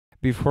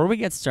Before we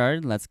get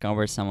started, let's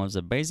cover some of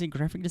the basic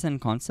graphic design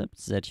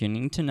concepts that you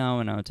need to know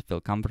in order to feel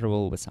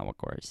comfortable with our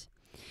course.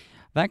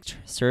 Vectr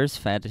serves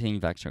for editing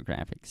vector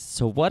graphics.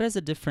 So what is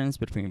the difference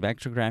between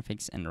vector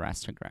graphics and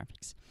raster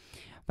graphics?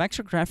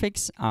 Vector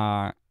graphics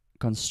are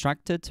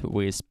constructed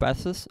with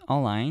paths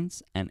or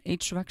lines, and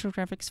each vector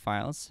graphics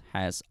file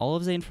has all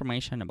of the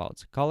information about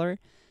the color,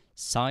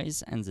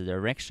 size, and the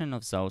direction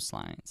of those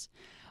lines.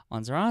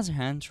 On the other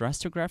hand,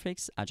 raster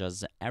graphics are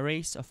just the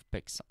arrays of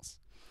pixels.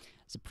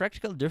 The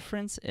practical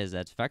difference is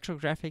that vector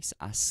graphics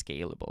are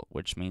scalable,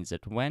 which means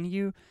that when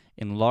you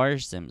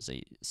enlarge them,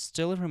 they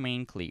still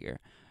remain clear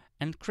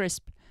and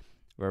crisp,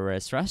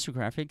 whereas raster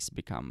graphics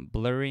become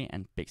blurry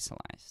and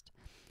pixelized.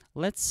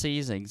 Let's see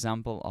the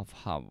example of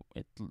how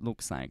it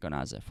looks like on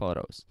other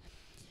photos.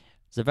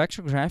 The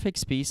vector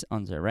graphics piece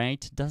on the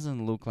right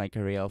doesn't look like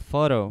a real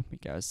photo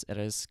because it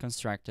is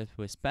constructed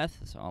with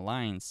paths or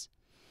lines,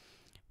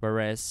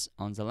 whereas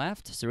on the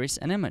left there is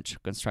an image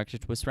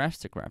constructed with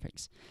raster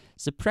graphics.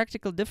 The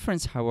practical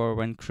difference, however,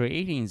 when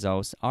creating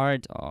those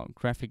art or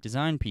graphic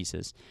design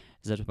pieces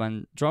is that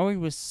when drawing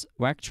with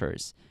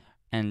vectors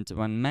and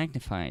when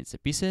magnified, the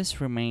pieces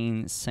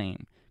remain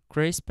same,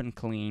 crisp and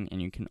clean,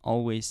 and you can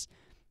always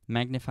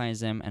magnify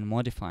them and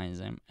modify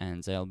them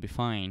and they'll be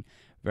fine.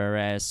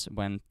 Whereas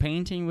when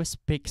painting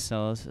with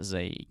pixels,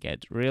 they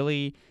get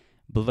really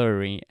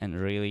blurry and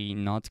really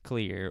not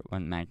clear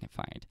when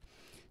magnified.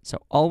 So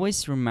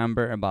always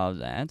remember about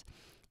that,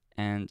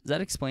 and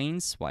that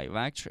explains why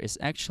Vectr is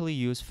actually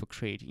used for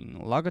creating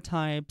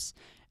logotypes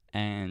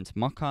and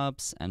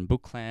mockups and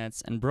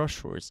booklets and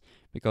brochures,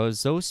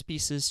 because those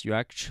pieces you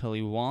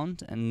actually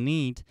want and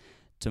need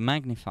to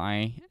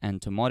magnify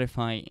and to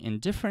modify in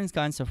different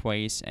kinds of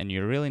ways, and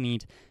you really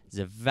need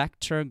the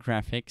vector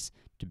graphics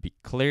to be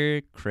clear,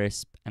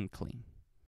 crisp, and clean.